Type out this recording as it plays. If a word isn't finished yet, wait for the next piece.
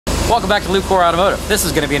Welcome back to Lucore Automotive. This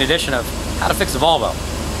is going to be an edition of how to fix a Volvo.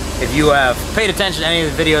 If you have paid attention to any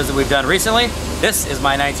of the videos that we've done recently, this is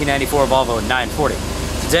my 1994 Volvo 940.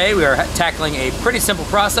 Today we are tackling a pretty simple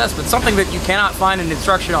process, but something that you cannot find an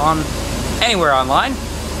instruction on anywhere online.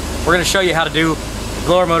 We're going to show you how to do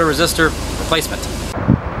blower motor resistor replacement.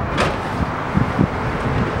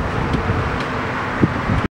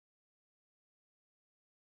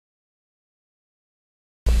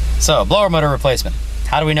 So, blower motor replacement.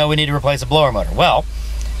 How do we know we need to replace a blower motor? Well,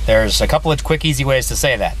 there's a couple of quick, easy ways to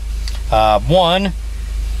say that. One,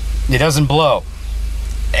 it doesn't blow.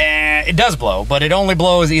 It does blow, but it only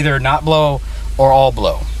blows either not blow or all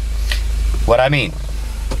blow. What I mean,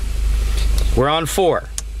 we're on 4,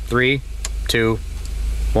 3, 2,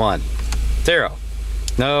 1, 0.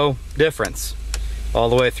 No difference all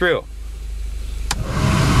the way through.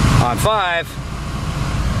 On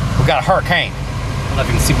 5, we've got a hurricane. I don't know if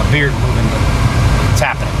you can see my beard moving, but it's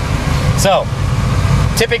happening. So,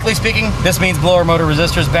 typically speaking, this means blower motor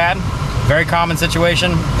resistor is bad. Very common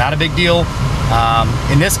situation, not a big deal.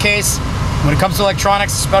 In this case, when it comes to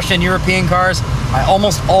electronics, especially in European cars, I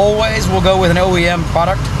almost always will go with an OEM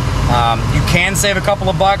product. You can save a couple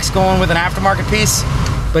of bucks going with an aftermarket piece,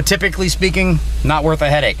 but typically speaking, not worth a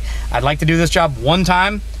headache. I'd like to do this job one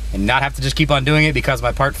time and not have to just keep on doing it because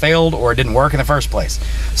my part failed or it didn't work in the first place.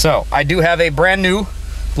 So I do have a brand new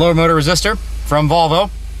blower motor resistor from Volvo.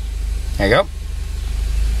 There you go.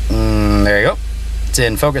 There you go. It's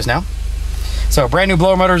in focus now. So brand new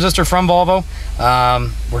blower motor resistor from Volvo.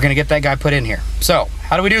 We're gonna get that guy put in here. So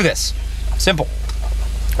how do we do this? Simple.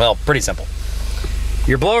 Well, pretty simple.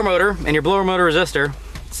 Your blower motor and your blower motor resistor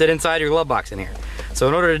sit inside your glove box in here. So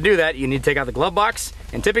in order to do that, you need to take out the glove box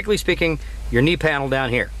and, typically speaking, your knee panel down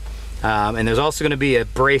here. And there's also going to be a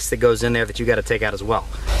brace that goes in there that you got to take out as well.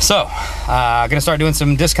 So I'm going to start doing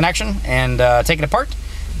some disconnection and take it apart,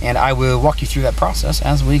 and I will walk you through that process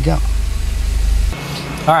as we go.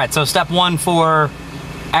 All right, so step 1 for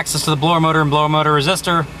access to the blower motor and blower motor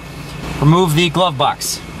resistor: remove the glove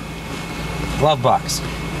box. Glove box.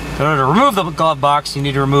 In order to remove the glove box, you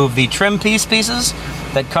need to remove the trim pieces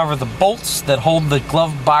that cover the bolts that hold the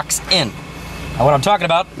glove box in. Now what I'm talking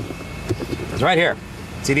about is right here.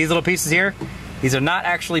 See these little pieces here? These are not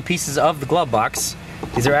actually pieces of the glove box.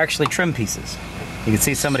 These are actually trim pieces. You can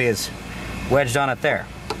see somebody has wedged on it there.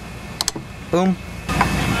 Boom.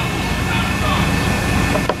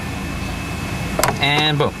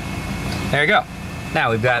 And boom. There you go.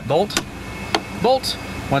 Now we've got bolt.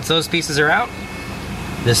 Once those pieces are out,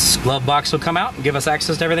 this glove box will come out and give us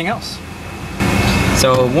access to everything else.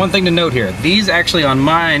 So one thing to note here, these actually on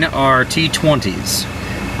mine are T20s.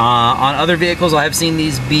 On other vehicles I have seen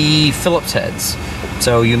these be Phillips heads.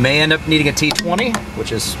 So you may end up needing a T20,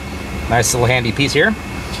 which is a nice little handy piece here.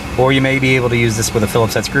 Or you may be able to use this with a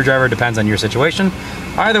Phillips head screwdriver, depends on your situation.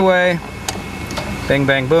 Either way, bang,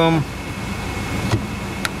 bang, boom,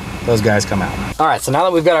 those guys come out. All right, so now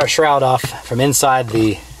that we've got our shroud off from inside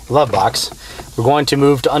the glove box, we're going to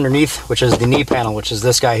move to underneath, which is the knee panel, which is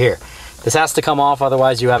this guy here. This has to come off,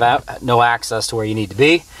 otherwise you have no access to where you need to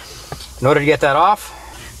be. In order to get that off,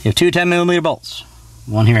 you have 2 10mm bolts.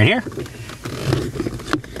 One here, right here.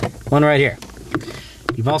 One right here.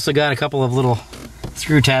 You've also got a couple of little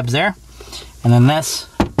screw tabs there. And then this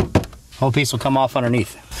whole piece will come off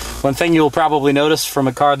underneath. One thing you'll probably notice from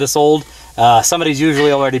a car this old, somebody's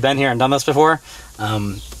usually already been here and done this before.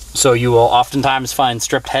 So you will oftentimes find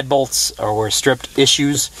stripped head bolts or stripped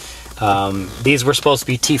issues. These were supposed to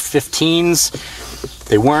be T15s.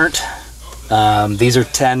 They weren't. These are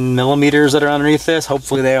 10mm that are underneath this.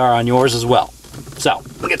 Hopefully they are on yours as well. So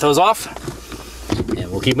we'll get those off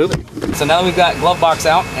and we'll keep moving. So now that we've got glove box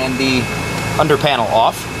out and the under panel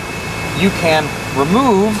off, you can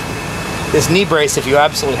remove this knee brace if you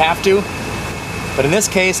absolutely have to. But in this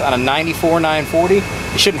case, on a 94 940,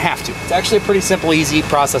 you shouldn't have to. It's actually a pretty simple, easy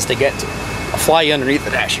process to get to. I'll fly you underneath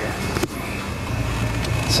the dash here.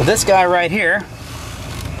 So this guy right here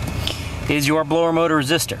is your blower motor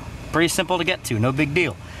resistor. Pretty simple to get to, no big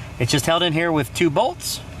deal. It's just held in here with 2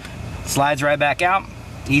 bolts, slides right back out,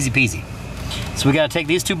 easy peasy. So we gotta take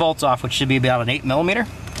these 2 bolts off, which should be about an 8mm,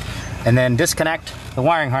 and then disconnect the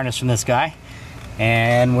wiring harness from this guy,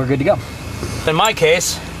 and we're good to go. In my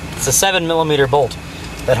case, it's a 7mm bolt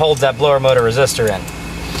that holds that blower motor resistor in.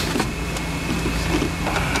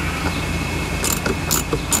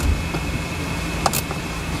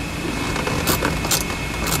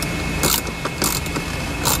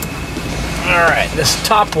 Alright, this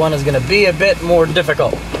top one is going to be a bit more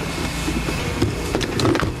difficult.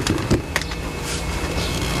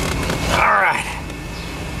 Alright,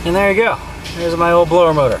 and there you go. There's my old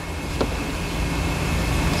blower motor.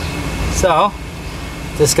 So,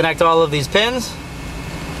 disconnect all of these pins.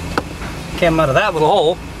 Came out of that little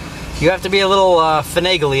hole. You have to be a little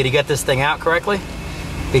finagly to get this thing out correctly,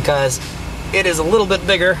 because it is a little bit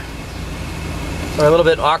bigger, or a little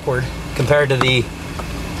bit awkward compared to the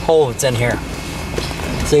hole that's in here.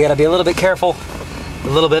 So you gotta be a little bit careful, a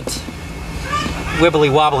little bit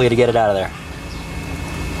wibbly wobbly to get it out of there.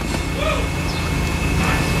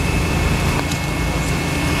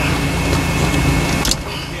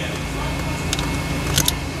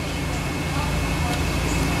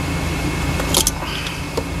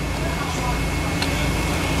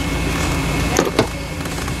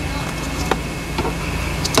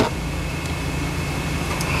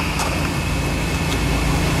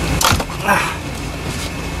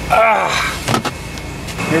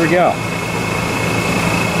 Here we go.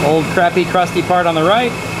 Old crappy crusty part on the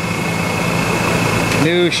right.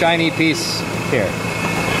 New shiny piece here.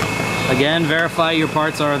 Again, verify your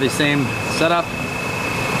parts are the same setup.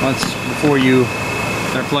 Once before you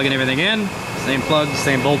start plugging everything in. Same plugs,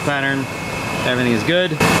 same bolt pattern. Everything is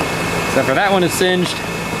good. Except for that one is singed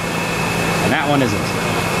and that one isn't.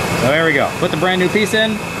 So there we go. Put the brand new piece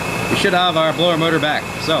in. We should have our blower motor back.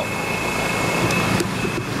 So,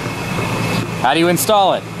 how do you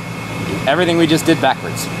install it? Do everything we just did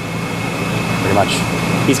backwards. Pretty much.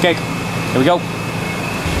 Piece of cake. Here we go.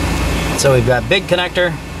 So we've got big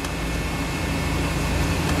connector,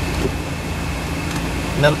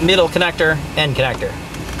 middle connector, end connector.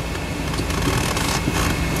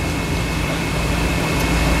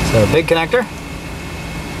 So big connector.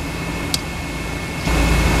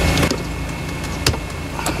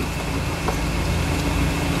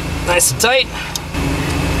 Nice and tight.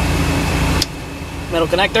 Middle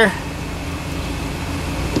connector.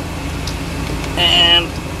 And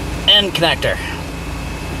end connector.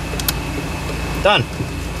 Done.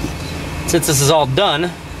 Since this is all done,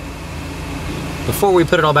 before we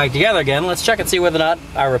put it all back together again, let's check and see whether or not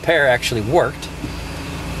our repair actually worked,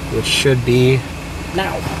 which should be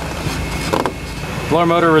now. Blower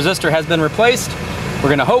motor resistor has been replaced. We're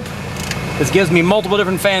gonna hope this gives me multiple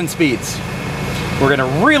different fan speeds. We're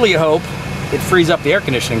gonna really hope it frees up the air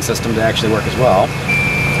conditioning system to actually work as well.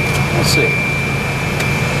 Let's see.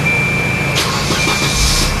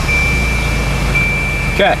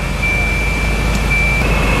 Okay.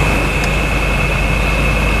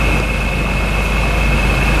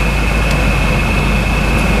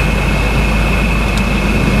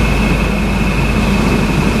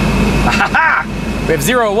 Ha-ha-ha! We have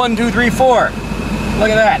 0, 1, 2, 3, 4. Look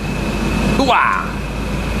at that. Hoo-ah!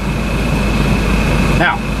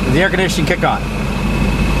 Now, does the air conditioning kick on?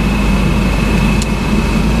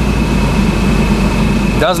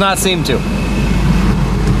 Does not seem to.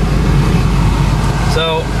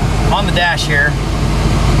 So, on the dash here,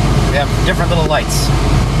 we have different little lights,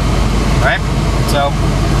 right? So,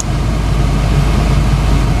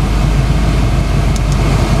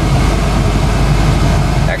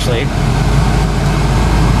 actually,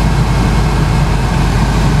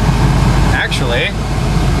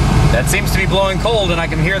 that seems to be blowing cold, and I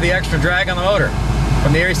can hear the extra drag on the motor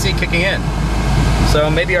from the AC kicking in. So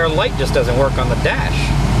maybe our light just doesn't work on the dash.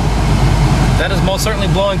 That is most certainly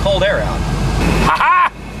blowing cold air out.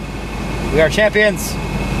 Ha-ha! We are champions.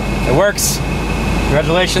 It works.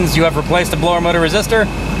 Congratulations, you have replaced a blower motor resistor,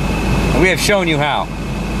 and we have shown you how.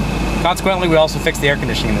 Consequently, we also fixed the air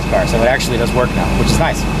conditioning in this car, so it actually does work now, which is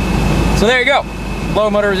nice. So there you go. Blower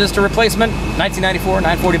motor resistor replacement, 1994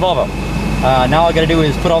 940 Volvo. Now all I gotta do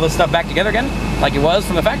is put all this stuff back together again, like it was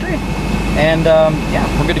from the factory, and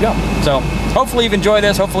yeah, we're good to go. So hopefully you've enjoyed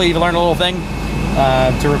this. Hopefully you've learned a little thing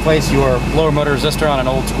to replace your blower motor resistor on an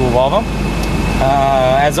old school Volvo.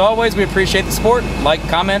 As always, we appreciate the support. Like,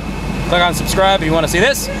 comment, click on subscribe if you want to see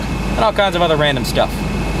this, and all kinds of other random stuff.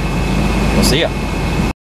 We'll see ya.